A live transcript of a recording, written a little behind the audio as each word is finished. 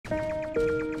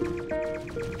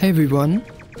Hey everyone,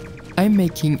 I'm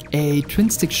making a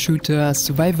twin-stick shooter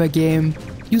survivor game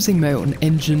using my own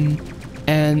engine,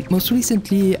 and most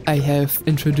recently I have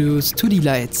introduced 2D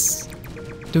lights.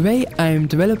 The way I'm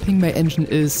developing my engine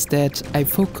is that I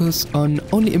focus on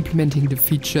only implementing the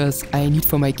features I need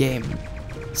for my game.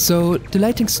 So the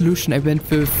lighting solution I went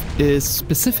with is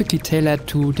specifically tailored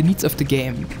to the needs of the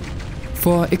game.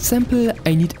 For example,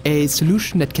 I need a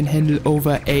solution that can handle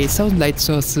over 1,000 light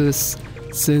sources,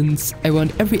 since I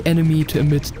want every enemy to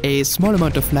emit a small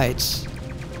amount of light.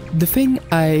 The thing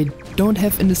I don't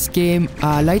have in this game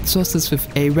are light sources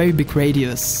with a very big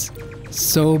radius.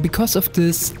 So because of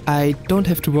this, I don't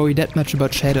have to worry that much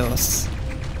about shadows.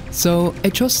 So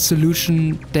I chose a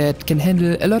solution that can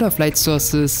handle a lot of light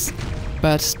sources,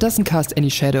 but doesn't cast any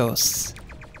shadows.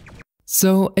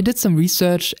 So I did some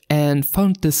research and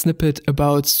found this snippet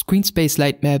about Screen Space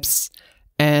Lightmaps,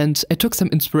 and I took some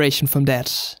inspiration from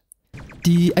that.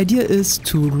 The idea is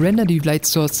to render the light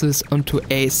sources onto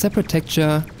a separate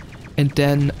texture and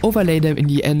then overlay them in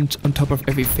the end on top of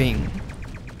everything.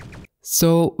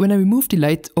 So when I remove the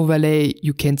light overlay,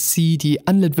 you can see the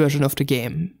unlit version of the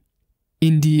game.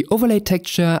 In the overlay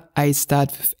texture, I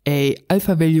start with a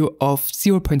alpha value of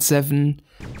 0.7,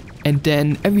 and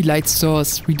then every light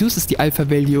source reduces the alpha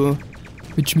value,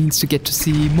 which means you get to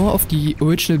see more of the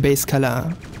original base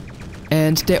color.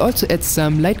 And they also add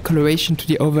some light coloration to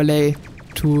the overlay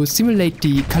to simulate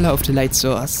the color of the light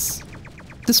source.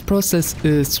 This process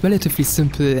is relatively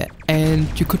simple,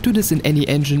 and you could do this in any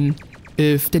engine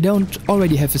if they don't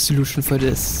already have a solution for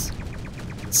this.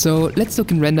 So let's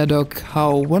look in RenderDoc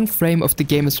how one frame of the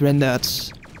game is rendered.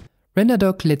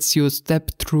 RenderDoc lets you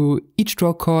step through each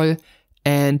draw call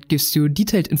and gives you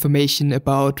detailed information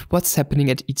about what's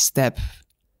happening at each step.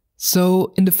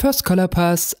 So in the first color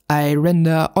pass, I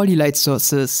render all the light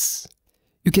sources.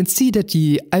 You can see that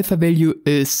the alpha value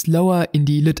is lower in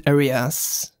the lit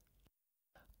areas.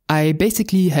 I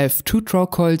basically have 2 draw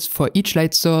calls for each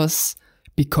light source,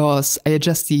 because I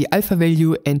adjust the alpha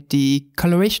value and the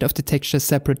coloration of the texture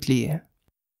separately.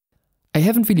 I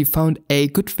haven't really found a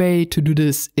good way to do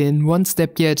this in one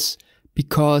step yet,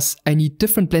 because I need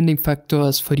different blending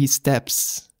factors for these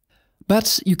steps.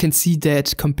 But you can see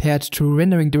that compared to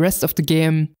rendering the rest of the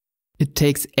game, it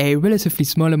takes a relatively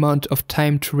small amount of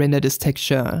time to render this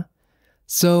texture.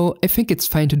 So I think it's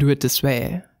fine to do it this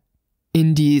way.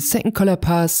 In the second color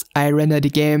pass, I render the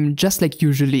game just like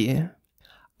usually.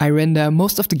 I render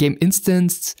most of the game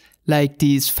instanced, like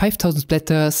these 5,000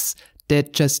 splatters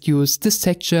that just use this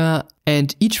texture,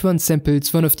 and each one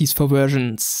samples one of these 4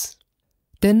 versions.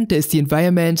 Then there's the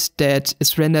environment that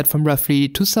is rendered from roughly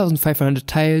 2,500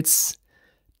 tiles.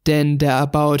 Then there are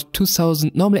about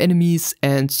 2,000 normal enemies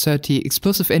and 30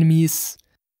 explosive enemies.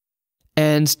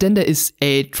 And then there is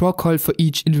a draw call for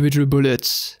each individual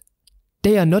bullet.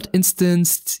 They are not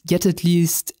instanced yet at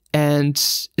least, and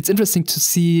it's interesting to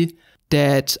see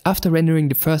that after rendering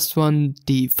the first one,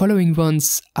 the following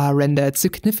ones are rendered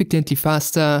significantly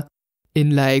faster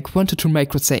in like 1 to 2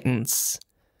 microseconds.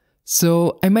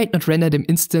 So I might not render them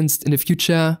instanced in the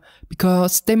future,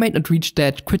 because they might not reach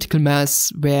that critical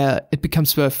mass where it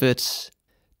becomes worth it.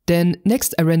 Then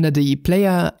next I render the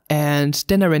player, and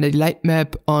then I render the light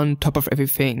map on top of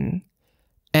everything.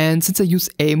 And since I use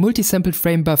a multi-sampled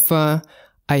frame buffer,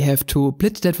 I have to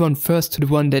blitz that one first to the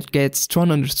one that gets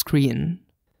drawn on the screen.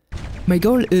 My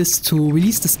goal is to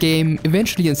release this game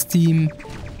eventually on Steam,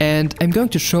 and I'm going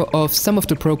to show off some of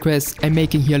the progress I'm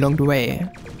making here along the way.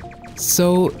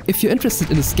 So if you're interested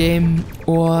in this game,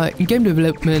 or in game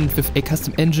development with a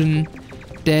custom engine,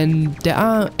 then there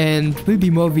are and will be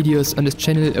more videos on this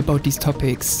channel about these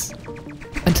topics.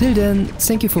 Until then,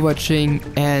 thank you for watching,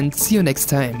 and see you next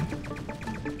time.